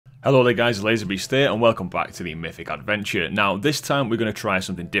Hello there guys, LaserBeast here and welcome back to the Mythic adventure. Now this time we're going to try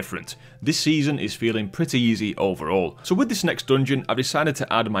something different. This season is feeling pretty easy overall. So with this next dungeon I've decided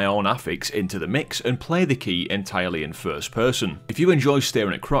to add my own affix into the mix and play the key entirely in first person. If you enjoy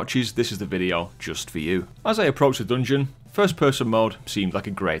staring at crotches, this is the video just for you. As I approach the dungeon, first person mode seemed like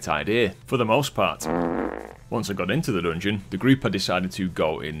a great idea, for the most part. Once I got into the dungeon, the group had decided to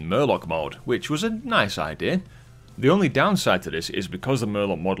go in Murloc mode, which was a nice idea. The only downside to this is because the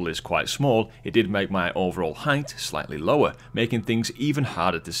Murloc model is quite small, it did make my overall height slightly lower, making things even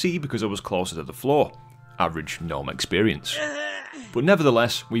harder to see because I was closer to the floor. Average gnome experience. But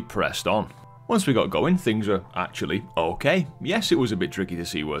nevertheless, we pressed on. Once we got going, things were actually okay. Yes, it was a bit tricky to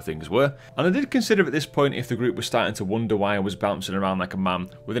see where things were, and I did consider at this point if the group was starting to wonder why I was bouncing around like a man,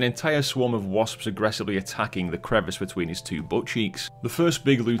 with an entire swarm of wasps aggressively attacking the crevice between his two butt cheeks. The first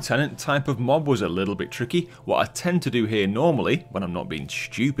big lieutenant type of mob was a little bit tricky. What I tend to do here normally, when I'm not being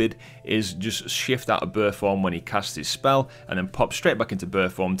stupid, is just shift out of burr form when he casts his spell, and then pop straight back into burr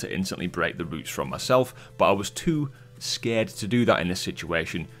form to instantly break the roots from myself, but I was too scared to do that in this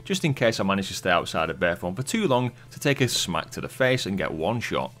situation, just in case I managed to stay outside of bear form for too long to take a smack to the face and get one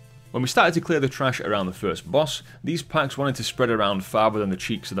shot. When we started to clear the trash around the first boss, these packs wanted to spread around farther than the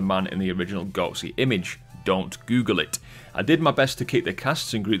cheeks of the man in the original Goatsy image. Don't Google it. I did my best to keep the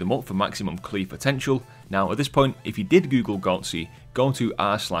casts and group them up for maximum cleave potential. Now at this point, if you did Google Goatsy, go to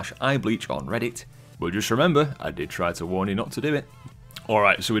r/ibleach on Reddit. But just remember, I did try to warn you not to do it.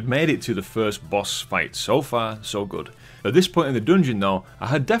 Alright, so we'd made it to the first boss fight. So far, so good. At this point in the dungeon though, I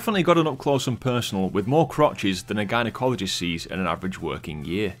had definitely gotten up close and personal with more crotches than a gynecologist sees in an average working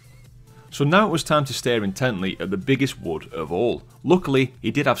year. So now it was time to stare intently at the biggest wood of all. Luckily,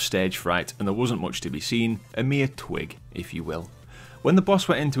 he did have stage fright and there wasn't much to be seen, a mere twig, if you will. When the boss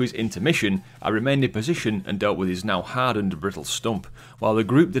went into his intermission, I remained in position and dealt with his now hardened brittle stump, while the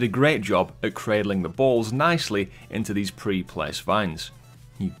group did a great job at cradling the balls nicely into these pre-placed vines.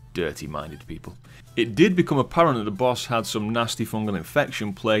 You dirty-minded people. It did become apparent that the boss had some nasty fungal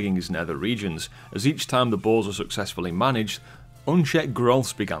infection plaguing his nether regions, as each time the balls were successfully managed, unchecked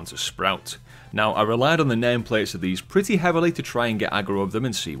growths began to sprout. Now, I relied on the nameplates of these pretty heavily to try and get aggro of them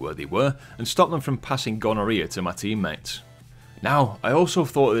and see where they were, and stop them from passing gonorrhea to my teammates. Now, I also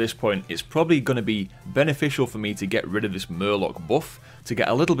thought at this point it's probably going to be beneficial for me to get rid of this Murloc buff, to get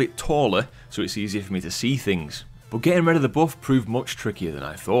a little bit taller so it's easier for me to see things. But getting rid of the buff proved much trickier than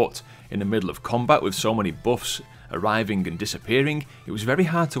I thought. In the middle of combat with so many buffs arriving and disappearing, it was very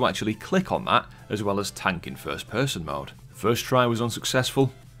hard to actually click on that, as well as tank in first person mode. First try was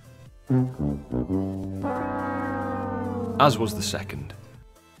unsuccessful, as was the second.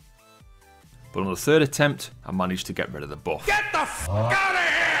 But on the third attempt, I managed to get rid of the buff. Get the f*** out of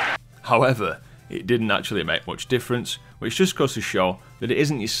here! However, it didn't actually make much difference, which just goes to show that it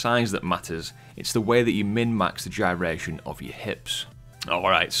isn't your size that matters, it's the way that you min-max the gyration of your hips.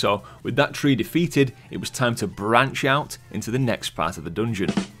 Alright, so with that tree defeated, it was time to branch out into the next part of the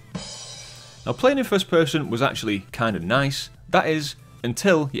dungeon. Now playing in first person was actually kind of nice, that is,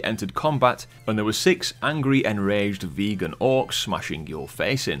 until you entered combat and there were 6 angry, enraged vegan orcs smashing your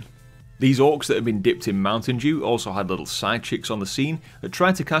face in. These orcs that had been dipped in Mountain Dew also had little side chicks on the scene that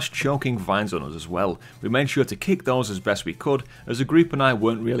tried to cast choking vines on us as well. We made sure to kick those as best we could, as the group and I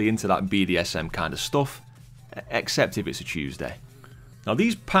weren't really into that BDSM kind of stuff, except if it's a Tuesday. Now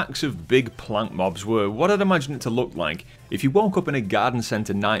these packs of big plant mobs were what I'd imagine it to look like if you woke up in a garden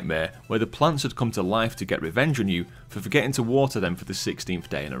centre nightmare where the plants had come to life to get revenge on you for forgetting to water them for the 16th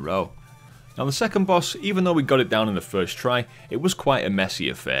day in a row. Now the second boss, even though we got it down in the first try, it was quite a messy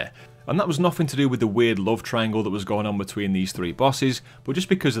affair. And that was nothing to do with the weird love triangle that was going on between these 3 bosses, but just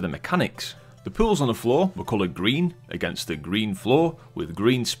because of the mechanics. The pools on the floor were coloured green, against the green floor, with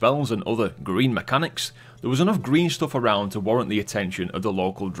green spells and other green mechanics. There was enough green stuff around to warrant the attention of the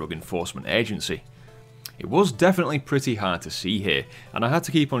local drug enforcement agency. It was definitely pretty hard to see here, and I had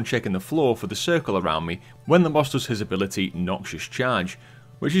to keep on checking the floor for the circle around me when the boss does his ability Noxious Charge,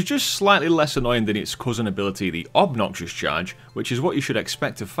 which is just slightly less annoying than its cousin ability, the Obnoxious Charge, which is what you should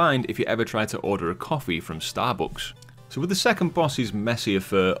expect to find if you ever try to order a coffee from Starbucks. So with the second boss's messy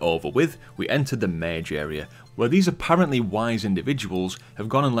affair over with, we entered the mage area, where these apparently wise individuals have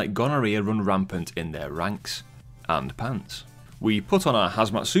gone and let gonorrhea run rampant in their ranks and pants. We put on our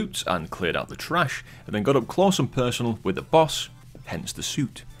hazmat suits and cleared out the trash, and then got up close and personal with the boss, hence the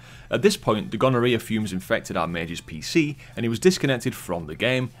suit. At this point, the gonorrhea fumes infected our mage's PC and he was disconnected from the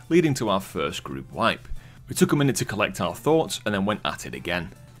game, leading to our first group wipe. We took a minute to collect our thoughts and then went at it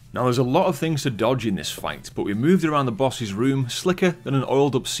again. Now there's a lot of things to dodge in this fight, but we moved around the boss's room slicker than an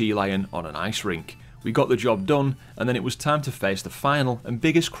oiled up sea lion on an ice rink. We got the job done, and then it was time to face the final and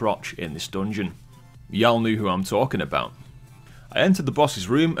biggest crotch in this dungeon. Y'all knew who I'm talking about. I entered the boss's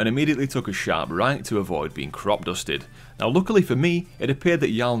room and immediately took a sharp right to avoid being crop dusted. Now luckily for me, it appeared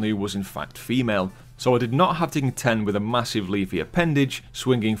that Yalnu was in fact female, so I did not have to contend with a massive leafy appendage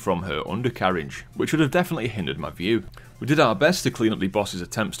swinging from her undercarriage, which would have definitely hindered my view. We did our best to clean up the boss's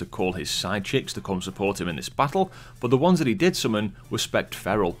attempts to call his side chicks to come support him in this battle, but the ones that he did summon were spec'd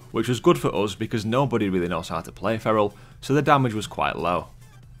feral, which was good for us because nobody really knows how to play feral, so the damage was quite low.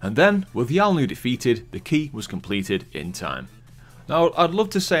 And then, with Yalnu defeated, the key was completed in time. Now, I'd love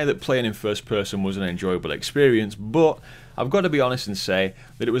to say that playing in first person was an enjoyable experience, but I've got to be honest and say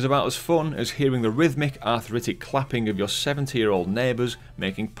that it was about as fun as hearing the rhythmic, arthritic clapping of your 70-year-old neighbours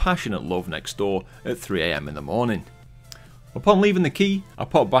making passionate love next door at 3 AM in the morning. Upon leaving the key, I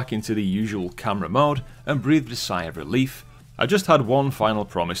popped back into the usual camera mode and breathed a sigh of relief. I just had one final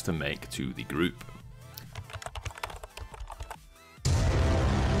promise to make to the group.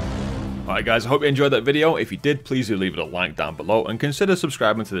 Alright guys, I hope you enjoyed that video. If you did, please do leave it a like down below and consider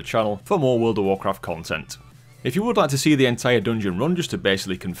subscribing to the channel for more World of Warcraft content. If you would like to see the entire dungeon run just to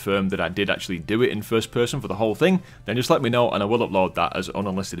basically confirm that I did actually do it in first person for the whole thing, then just let me know and I will upload that as an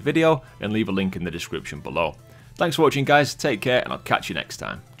unlisted video and leave a link in the description below. Thanks for watching guys, take care and I'll catch you next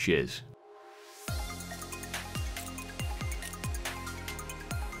time. Cheers.